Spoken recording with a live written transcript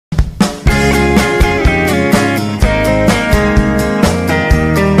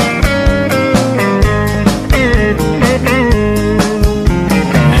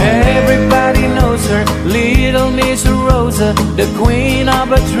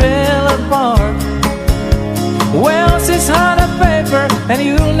trailer park. Well, she's hard of paper, and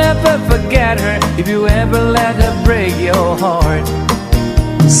you'll never forget her if you ever let her break your heart.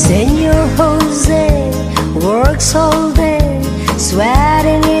 Senor Jose works all day,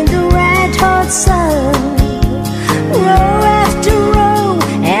 sweating in the red hot sun. Row after row,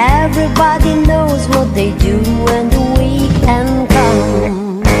 everybody knows what they do when the weekend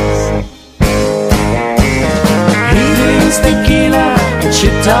comes. He drinks tequila and she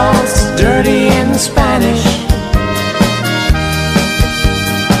talks dirty in Spanish.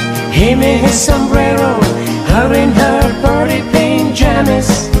 Him in his sombrero, her in her party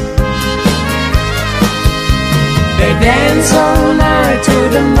pajamas. They dance all night to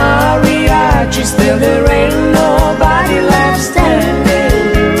the mariachi, still there ain't nobody left standing.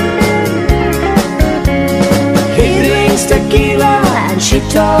 He drinks tequila and she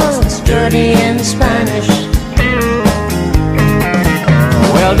talks dirty in Spanish.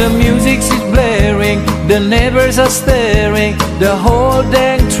 Well, the music is blaring, the neighbors are staring, the whole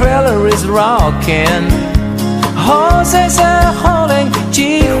dang trailer is rocking. Horses are hauling,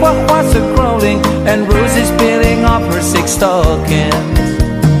 chihuahuas are crawling, and Rose is peeling off her 6 stockings.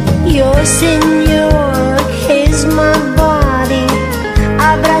 Your señor is my body,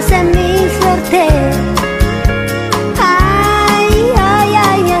 abrázame fuerte. Ay, ay,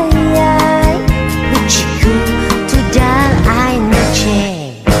 ay, ay, ay, chico, tu dar ay noche.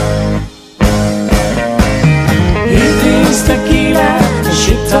 He drinks tequila and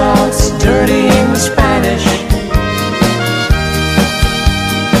she talks dirty in Spanish.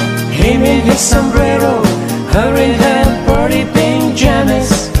 Him in his sombrero, her in her party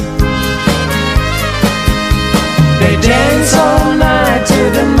pajamas. They dance all night to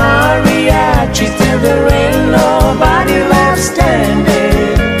the mariachi, till there ain't nobody left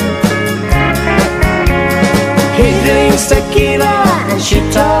standing. He drinks tequila and she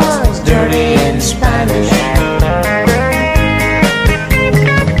talks dirty in Spanish.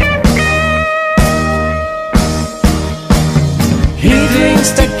 He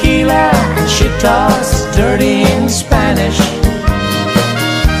drinks tequila and she talks dirty in Spanish.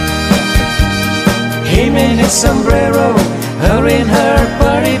 Him in his sombrero, her in her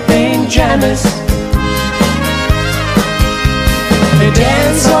party pajamas. They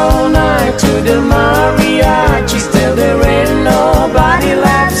dance all night to the mariachi, still there ain't